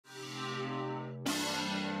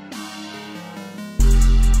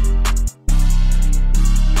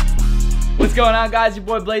What's going on, guys? Your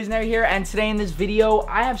boy Blazendary here, and today in this video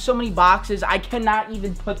I have so many boxes I cannot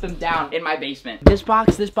even put them down in my basement. This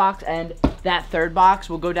box, and that third box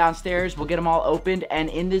will go downstairs. We'll get them all opened, and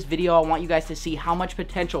in this video I want you guys to see how much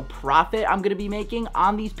potential profit I'm gonna be making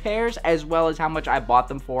on these pairs, as well as how much I bought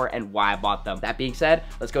them for and why I bought them. That being said,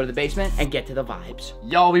 let's go to the basement and get to the vibes.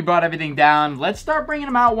 Y'all, we brought everything down. Let's start bringing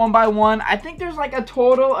them out one by one. I think there's like a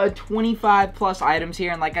total of 25 plus items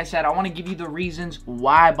here, and like I said, I want to give you the reasons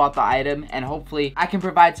why I bought the item, and hopefully I can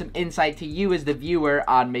provide some insight to you as the viewer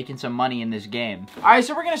on making some money in this game. Alright,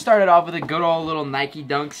 so we're gonna start it off with a good old little Nike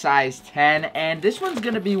Dunk size 10, and this one's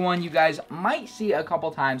gonna be one you guys might see a couple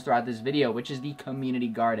times throughout this video, which is the Community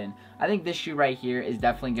Garden. I think this shoe right here is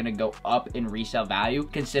definitely gonna go up in resale value,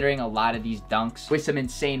 considering a lot of these dunks with some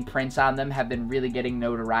insane prints on them have been really getting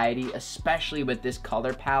notoriety, especially with this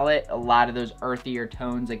color palette. A lot of those earthier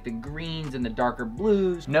tones like the greens and the darker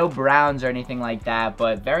blues, no browns or anything like that,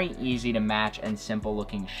 but very easy to match and simple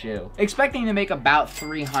looking shoe. Expecting to make about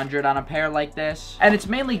 300 on a pair like this, and it's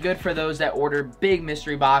mainly good for those that order big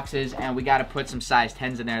mystery boxes, and we got to put some size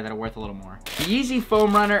 10s in there that are worth a little more. The Yeezy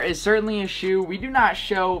Foam Runner is certainly a shoe we do not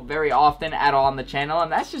show very often at all on the channel, and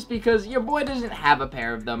that's just because your boy doesn't have a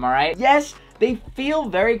pair of them. All right, yes, they feel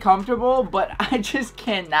very comfortable, but I just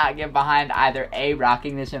cannot get behind either A,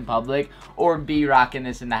 rocking this in public, or B, rocking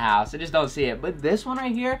this in the house. I just don't see it. But this one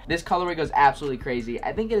right here, this colorway goes absolutely crazy.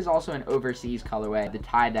 I think it is also an overseas colorway. The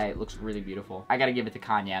tie-dye looks really beautiful. I gotta give it to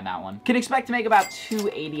Kanye on that one. Can expect to make about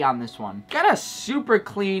 280 on this one. Got a super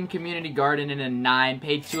clean Community Garden in a 9,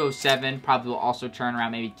 paid 207. Probably will also turn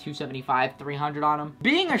around maybe 275, 300 on them.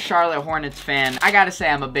 Being a Charlotte Hornets fan, I gotta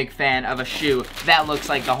say I'm a big fan of a shoe that looks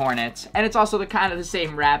like the Hornets. And it's also the kind of the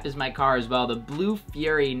same wrap as my car as well, the Blue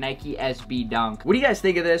Fury Nike SB Dunk. What do you guys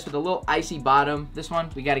think of this with a little icy bottom? This one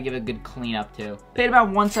we got to give a good cleanup to. Paid about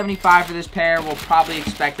 175 for this pair. We'll probably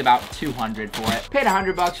expect about 200 for it. Paid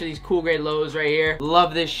 100 bucks for these cool gray lows right here.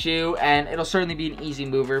 Love this shoe, and it'll certainly be an easy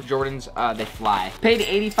mover. Jordans, they fly. Paid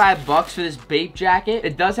 85 bucks for this Bape jacket.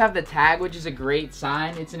 It does have the tag, which is a great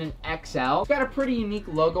sign. It's in an XL. It's got a pretty unique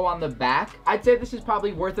logo on the back. I'd say this is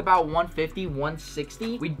probably worth about 150,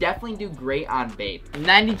 160. We definitely do great on Bape.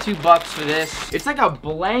 92 bucks for this. It's like a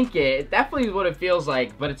blanket. It definitely is what it feels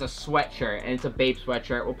like, but it's a sweatshirt, and it's a Bape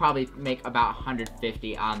sweatshirt. We'll probably make about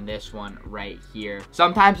 150 on this one right here.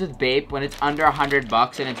 Sometimes with Bape, when it's under 100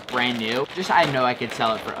 bucks and it's brand new, just I know I could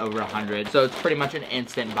sell it for over 100, so it's pretty much an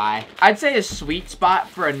instant buy. I'd say a sweet spot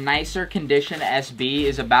for a nicer condition SB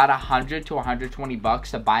is about 100 to 120 bucks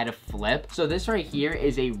to buy to flip. So this right here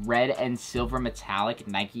is a red and silver metallic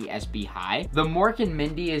Nike SB High. The Mork and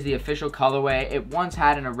Mindy is the official colorway. It once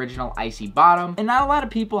had an original icy bottom, and not a lot of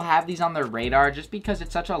people have these on their radar just because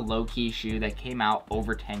it's such a low-key shoe that came out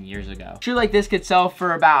over 10 years ago. A shoe like this could sell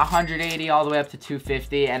for about 180 all the way up to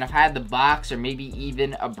 250, and if I had the box or maybe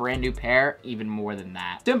even a brand new pair, even more than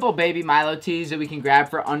that. Simple baby Milo tees that we can grab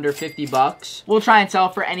for under 50 bucks. We'll try and sell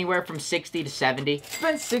for anywhere from 60 to 70.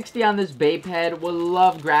 Spent 60 on this Bape head. We'll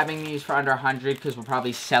love grabbing these for under 100 because we'll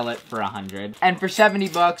probably sell it for 100. And for 70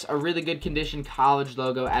 bucks, a really good condition college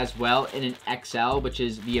logo as well in an XL, which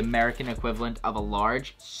is the American equivalent of a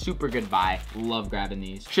large. Super good buy. Love grabbing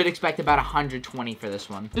these. Should expect about 120 for this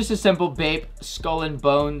one. Just a simple Bape Skull and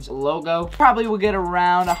Bones logo. Probably will get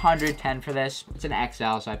around 110 for this. It's an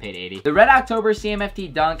XL, so I paid 80. The Red October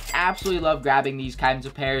CMFT Dunk. Absolutely love grabbing these kinds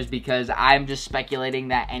of pairs because I'm just speculating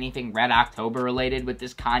that anything Red October related with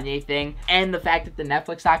this Kanye thing and the fact that the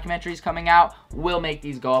Netflix documentary is coming out will make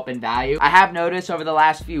these go up in value. I have noticed over the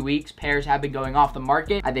last few weeks pairs have been going off the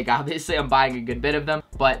market. I think obviously I'm buying a good bit of them,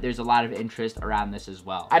 but there's a lot of interest around this as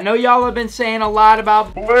well. I know y'all have been saying a lot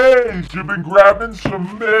about Blaze, you've been grabbing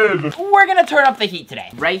some mid. We're gonna turn up the heat today.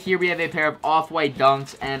 Right here we have a pair of off-white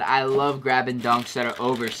dunks, and I love grabbing dunks that are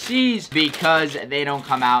overseas because they don't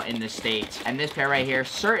come out in the States. And this pair right here,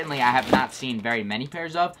 certainly I have not seen very many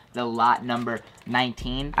pairs of. The lot number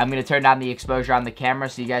 19. I'm gonna turn down the exposure on the camera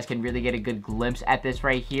so you guys can really get a good glimpse at this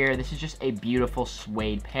right here. This is just a beautiful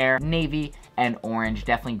suede pair. Navy and orange.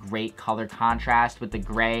 Definitely great color contrast with the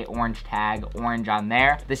gray, orange tag, orange on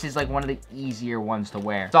there. This is like one of the easier ones to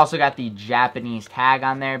wear. It's also got the Japanese tag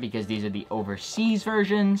on there because these are the overseas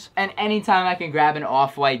versions. And anytime I can grab an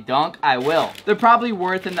off-white dunk, I will. They're probably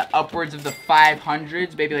worth in the upwards of the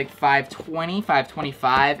 500s, maybe like 520,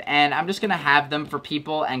 525. And I'm just gonna have them for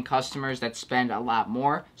people and customers that spend a lot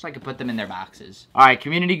more so I can put them in their boxes. All right,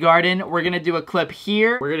 Community Garden. We're gonna do a clip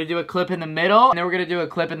here. We're gonna do a clip in the middle, and then we're gonna do a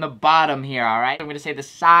clip in the bottom here, all right? I'm gonna say the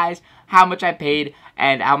size, how much I paid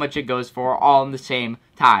and how much it goes for all in the same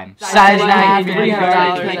time. Size 9,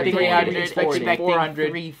 $300, $300, expecting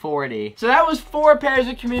 $400. $340. So that was 4 pairs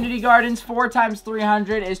of community gardens. 4 times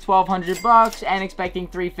 300 is $1,200 and expecting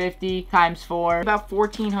 $350 times 4. About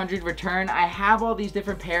 $1,400 return. I have all these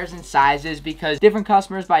different pairs and sizes because different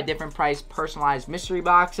customers buy different price personalized mystery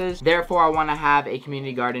boxes. Therefore, I want to have a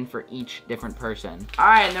community garden for each different person. All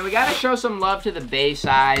right, and then we got to show some love to the bay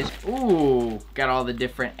size. Ooh, got all the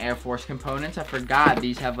different Air Force components. I forgot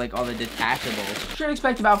these have like all the detachables. Should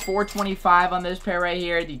expect about $425 on this pair right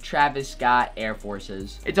here, the Travis Scott Air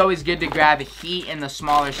Forces. It's always good to grab heat in the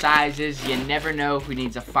smaller sizes. You never know who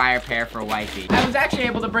needs a fire pair for wifey. I was actually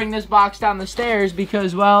able to bring this box down the stairs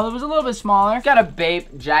because, well, it was a little bit smaller. Got a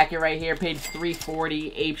Bape jacket right here, paid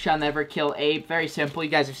 $340. Ape shall never kill ape. Very simple. You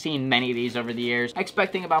guys have seen many of these over the years.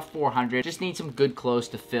 Expecting about $400. Just need some good clothes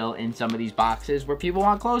to fill in some of these boxes where people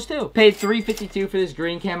want clothes too. Paid $352 for this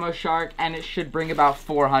green camo shark, and it should bring about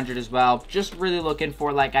 $400 as well. Just really looking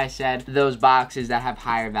for, like I said, those boxes that have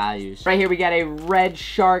higher values. Right here we got a red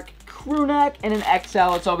shark crew neck and an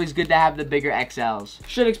XL. It's always good to have the bigger XLs.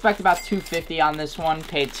 Should expect about $250 on this one.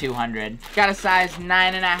 Paid $200. Got a size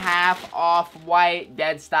 9.5 off-white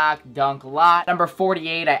dead stock dunk lot. Number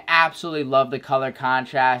 48. I absolutely love the color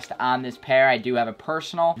contrast on this pair. I do have a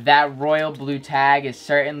personal. That royal blue tag is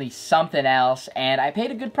certainly something else, and I paid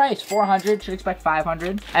a good price. $400. Should expect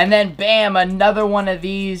 $500. And then bam, another one of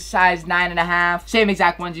these, size 9.5. Same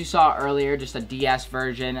exact ones you saw earlier, just a DS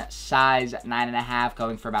version, size 9.5,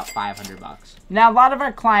 going for about $500. Now, a lot of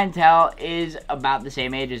our clientele is about the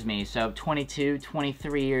same age as me, so 22,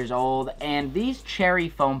 23 years old, and these cherry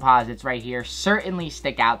foam posits right here certainly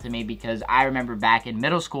stick out to me because I remember back in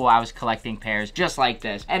middle school I was collecting pairs just like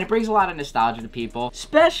this, and it brings a lot of nostalgia to people,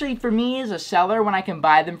 especially for me as a seller when I can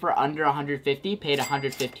buy them for under $150, paid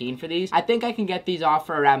 $115 for these. I think I can get these off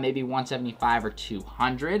for around maybe $175 or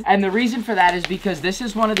 $200, and the reason for that is because this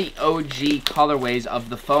is one of the OG colorways of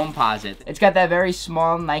the foam posit. It's got that very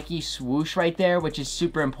small Nike swoosh right there, which is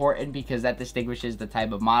super important because that distinguishes the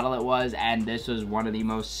type of model it was, and this was one of the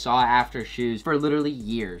most sought after shoes for literally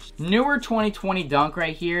years. Newer 2020 dunk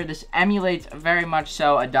right here. This emulates very much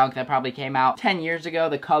so a dunk that probably came out 10 years ago.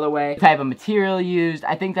 The colorway, the type of material used,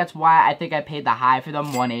 I think that's why I think I paid the high for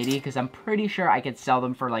them, $180, because I'm pretty sure I could sell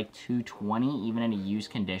them for like $220 even in a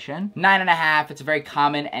used condition. 9.5, it's a very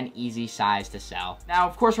common and easy size to sell. Now,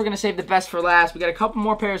 of course, we're gonna save the best for last. We got a couple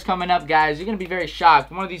more pairs coming up, guys. You're gonna be very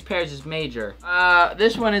shocked. One of these pairs is major.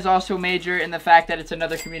 This one is also major in the fact that it's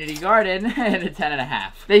another community garden and a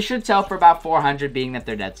 10.5. They should sell for about $400, being that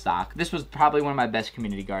they're dead stock. This was probably one of my best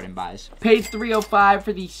community garden buys. Paid $305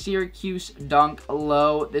 for the Syracuse Dunk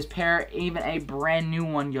Low. This pair, even a brand new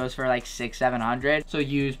one, goes for like $600-700. So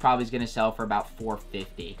used probably is gonna sell for about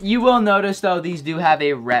 $450. You will notice though, these do have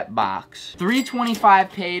a rep box. $325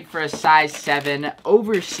 paid for a size 7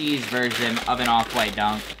 overseas version of an off-white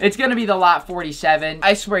dunk. It's gonna be the lot 47.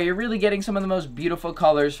 I swear, you're really getting some of the most beautiful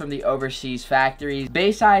colors from the overseas factories.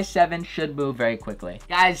 Base size 7 should move very quickly.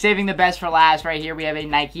 Guys, saving the best for last right here, we have a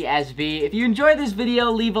Nike SV. If you enjoyed this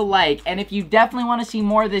video, leave a like. And if you definitely want to see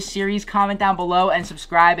more of this series, comment down below and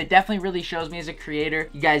subscribe. It definitely really shows me as a creator.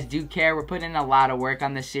 You guys do care. We're putting in a lot of work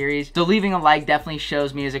on this series. So leaving a like definitely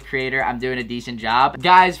shows me as a creator I'm doing a decent job.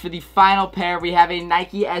 Guys, for the final pair, we have a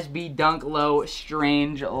Nike SB Dunk Low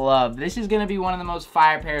Strange Love. This is going to be one of the most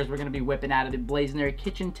fire pairs we're going to be whipping out of the Blazendary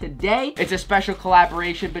kitchen today. It's a special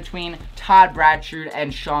collaboration between Todd Bradshaw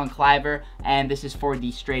and Sean Cliver, and this is for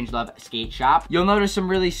the Strange Love skate shop. You'll notice some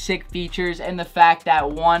really sick features in the fact that,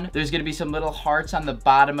 one, there's gonna be some little hearts on the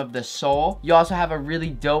bottom of the sole. You also have a really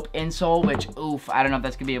dope insole, which, oof, I don't know if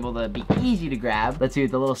that's gonna be able to be easy to grab. Let's see,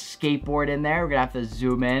 with the little skateboard in there, we're gonna have to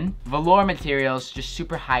zoom in. Velour materials, just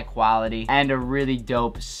super high quality, and a really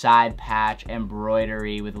dope side patch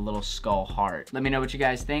embroidery with a little skull heart. Let me know what you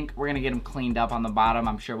guys think. We're gonna get them cleaned up on the bottom.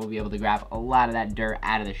 I'm sure we'll be able to grab a lot of that dirt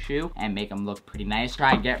out of the shoe and make them look pretty nice.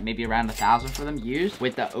 Try and get maybe around $1,000 for them used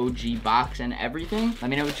with the OG box and everything. Let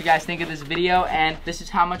me know what you guys think of this video, and this is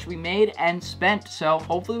how much we made and spent, so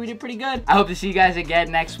hopefully we did pretty good. I hope to see you guys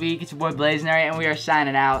again next week. It's your boy Blazendary, and we are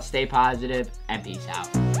signing out. Stay positive and peace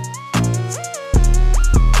out.